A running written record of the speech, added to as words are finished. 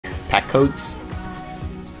pack codes,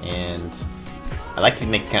 and I like to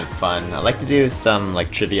make it kind of fun. I like to do some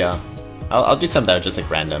like trivia. I'll do some that are just like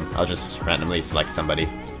random. I'll just randomly select somebody.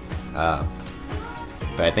 But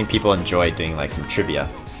I think people enjoy doing like some trivia,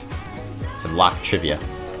 some lock trivia.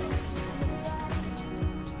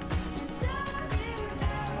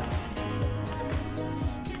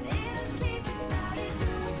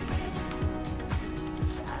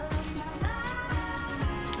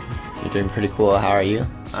 You're doing pretty cool. How are you?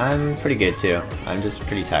 I'm pretty good too. I'm just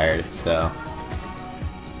pretty tired, so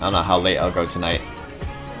I don't know how late I'll go tonight.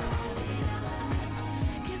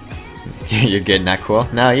 You're good, not cool?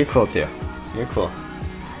 No, you're cool too. You're cool.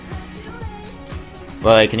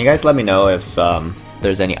 Well, can you guys let me know if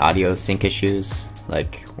there's any audio sync issues,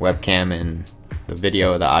 like webcam and the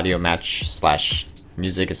video, the audio match slash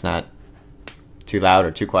music is not too loud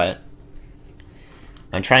or too quiet?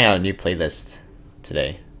 I'm trying out a new playlist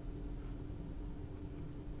today.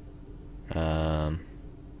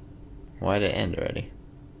 Why did it end already?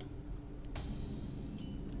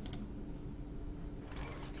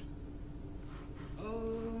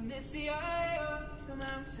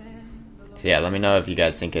 So yeah, let me know if you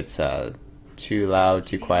guys think it's too loud,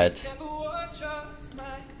 too quiet.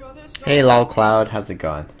 Hey Lol Cloud, how's it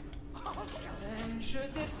going?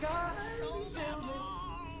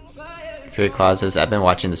 Fury Cloud says, I've been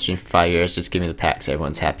watching the stream for 5 years, just give me the packs,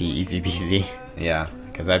 everyone's happy, easy peasy. Yeah,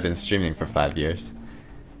 because I've been streaming for 5 years.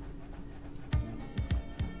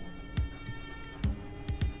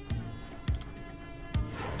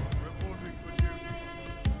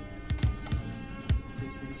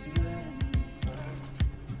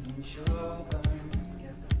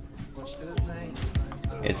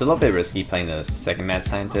 It's a little bit risky playing the second mad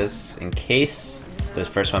scientist in case the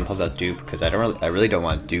first one pulls out dupe, because I really don't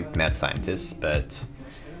want dupe mad scientist, but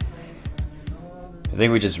I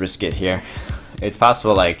think we just risk it here. It's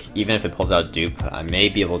possible, like, even if it pulls out dupe, I may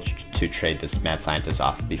be able to trade this mad scientist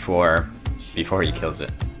off before he kills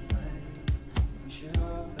it.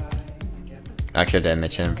 Actually, did I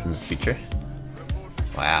mention him from the future?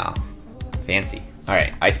 Wow, fancy. All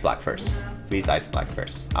right, ice block first. Please ice block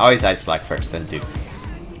first. Always ice block first, then dupe.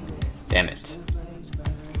 Damn it.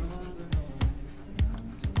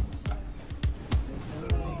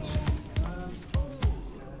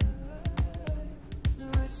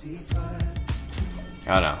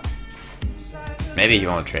 Oh no. Maybe he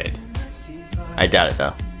won't trade. I doubt it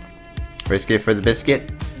though. Risk it for the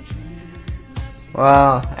biscuit?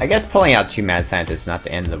 Well, I guess pulling out 2 mad scientists is not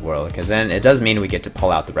the end of the world, because then it does mean we get to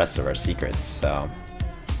pull out the rest of our secrets, so...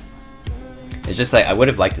 It's just like, I would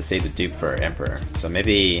have liked to save the dupe for Emperor, so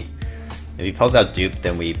maybe... If he pulls out dupe,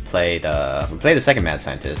 then we play the second mad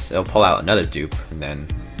scientist. It'll pull out another dupe, and then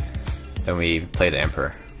we play the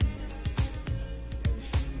Emperor.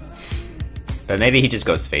 But maybe he just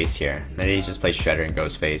goes face here. Maybe he just plays Shredder and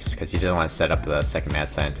goes face because he doesn't want to set up the second mad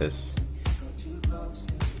scientist.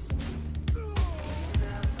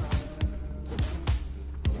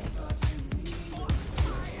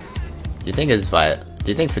 Do you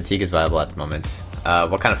think fatigue is viable at the moment?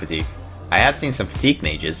 What kind of fatigue? I have seen some fatigue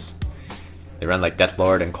mages. They run like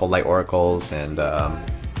Deathlord and Cold Light Oracles and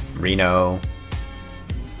Reno.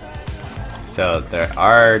 So there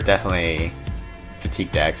are definitely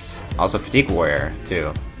fatigue decks. Also Fatigue Warrior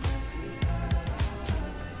too.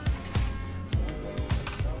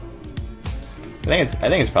 I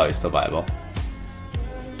think it's probably still viable.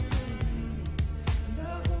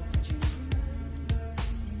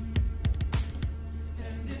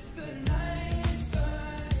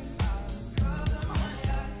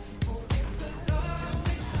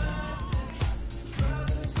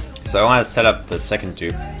 So I want to set up the second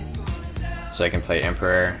dupe so I can play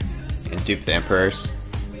Emperor and dupe the Emperors.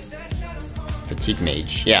 Fatigue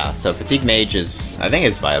Mage. Yeah, so Fatigue Mage is, I think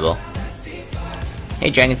it's viable. Hey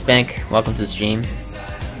Dragon Spank, welcome to the stream.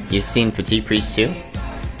 You've seen Fatigue Priest too?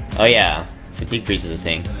 Oh yeah, Fatigue Priest is a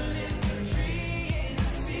thing.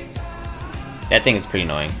 That thing is pretty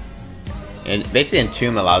annoying. And basically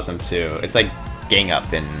Entomb allows them to, it's like Gang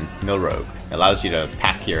Up in Mill Rogue. It allows you to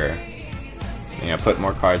pack your, put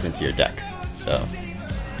more cards into your deck. So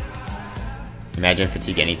imagine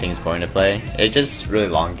Fatigue anything is boring to play. It's just really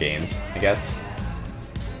long games, I guess.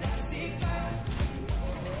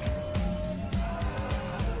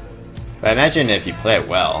 But imagine if you play it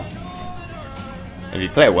well. If you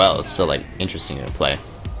play it well, it's still like interesting to play.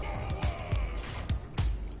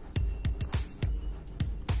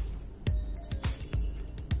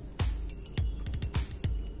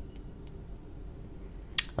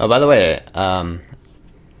 Oh, by the way, I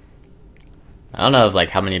don't know if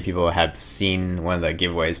how many people have seen one of the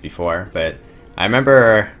giveaways before, but I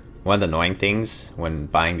remember one of the annoying things when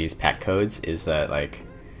buying these pack codes is that like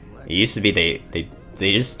it used to be they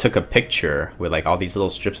just took a picture with like all these little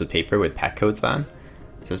strips of paper with pack codes on.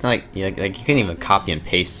 So it's not like you can't even copy and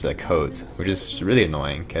paste the codes, which is really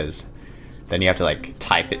annoying because then you have to like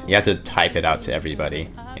type it. You have to type it out to everybody,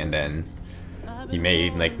 and then you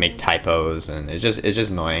may like make typos, and it's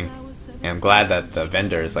just annoying. And I'm glad that the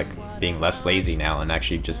vendor is like being less lazy now and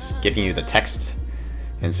actually just giving you the text,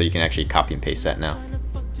 and so you can actually copy and paste that now.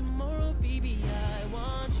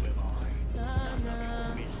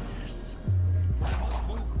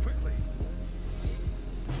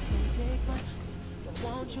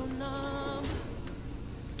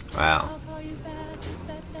 Wow.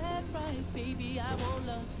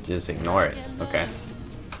 Just ignore it. Okay.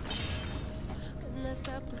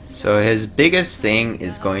 So his biggest thing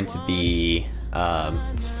is going to be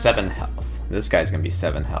 7 health. This guy's gonna be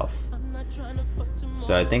 7 health.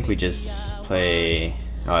 So I think we just play...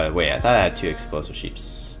 Oh wait, I thought I had 2 explosive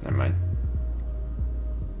sheeps. Never mind.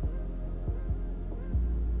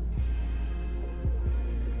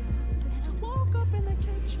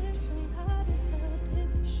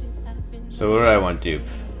 So what do I want to dupe?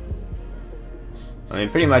 I mean,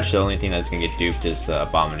 pretty much the only thing that's gonna get duped is the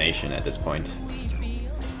abomination at this point.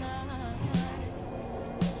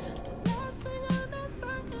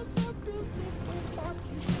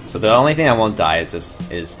 So the only thing that won't die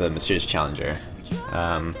is the mysterious challenger.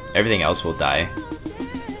 Everything else will die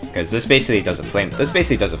because this basically does a flame. This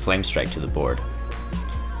basically does a flame strike to the board.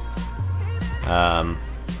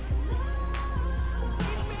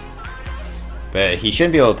 But he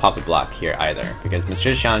shouldn't be able to pop the block here either, because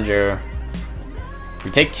Mysterious Challenger, we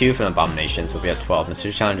take 2 from the Abomination, so we have 12.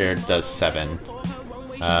 Mysterious Challenger does 7.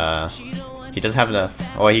 He doesn't have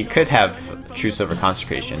enough. Well, he could have Truce over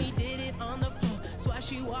Consecration.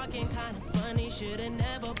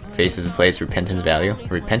 Faces in place, Repentance value.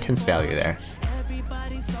 Repentance value there.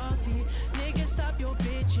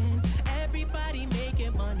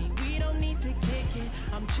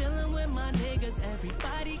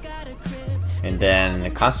 And then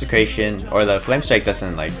the Consecration, or the Flame Strike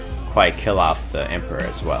doesn't like quite kill off the Emperor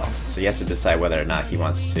as well. So he has to decide whether or not he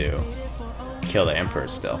wants to kill the Emperor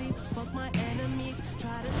still.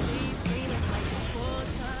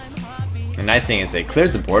 The nice thing is it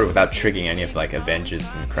clears the board without triggering any of like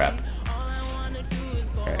Avenges and crap.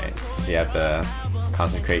 Alright, so you have the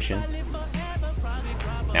Consecration.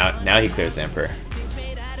 Now he clears the Emperor.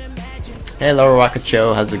 Hey Lower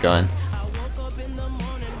Wakacho, how's it going?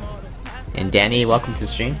 And Danny, welcome to the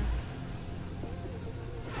stream.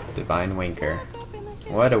 Divine Wanker.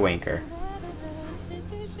 What a wanker.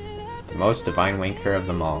 The most divine wanker of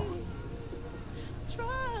them all.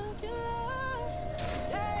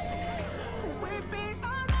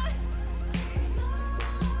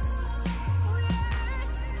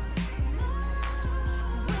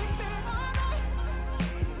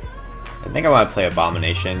 I think I want to play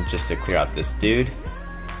Abomination just to clear out this dude.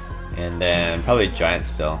 And then probably Giant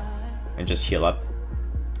still. And just heal up.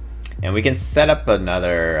 And we can set up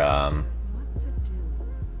another...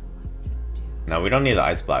 No, we don't need the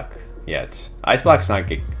Ice Block yet. Ice Block's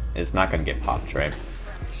is not going to get popped, right?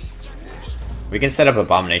 We can set up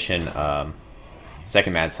Abomination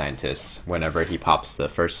second Mad Scientist whenever he pops the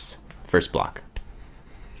first block.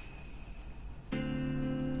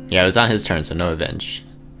 Yeah, it was on his turn, so no Avenge.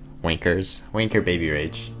 Wankers. Wanker Baby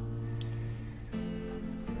Rage.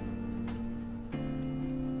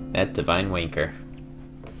 That Divine Wanker.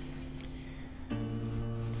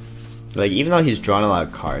 Like, even though he's drawn a lot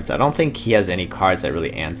of cards, I don't think he has any cards that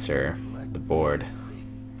really answer the board.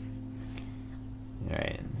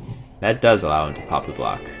 Alright. That does allow him to pop the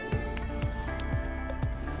block.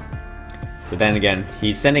 But then again,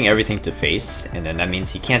 he's sending everything to face, and then that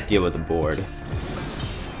means he can't deal with the board.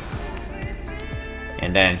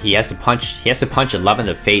 And then he has to punch 11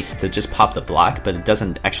 to face to just pop the block, but it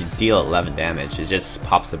doesn't actually deal 11 damage, it just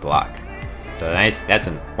pops the block. So that's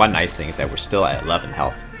one nice thing is that we're still at 11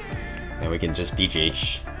 health. And we can just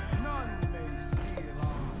BGH.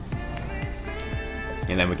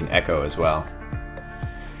 And then we can Echo as well.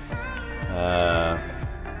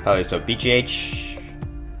 Oh, so BGH... Do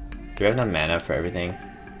we have enough mana for everything?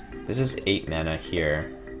 This is 8 mana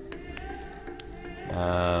here.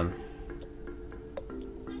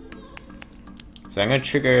 So I'm gonna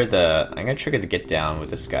trigger the get down with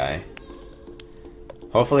this guy.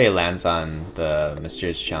 Hopefully it lands on the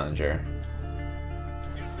Mysterious Challenger.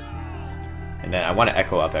 And then I want to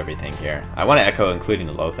echo up everything here. I want to echo including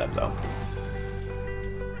the Loatheb though.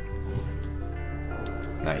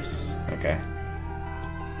 Nice. Okay.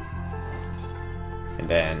 And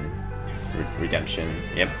then Redemption.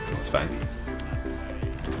 Yep, that's fine.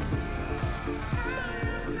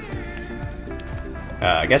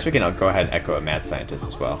 I guess we can go ahead and echo a Mad Scientist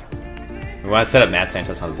as well. We want to set up Mad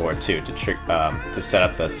Scientist on the board too to set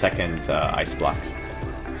up the second ice block.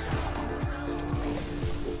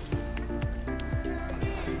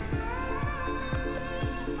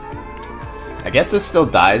 I guess this still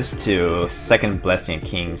dies to second Blessing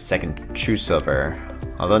King, second True Silver.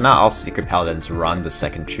 Although not all Secret Paladins run the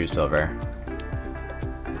second True Silver.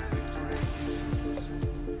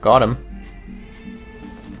 Got him.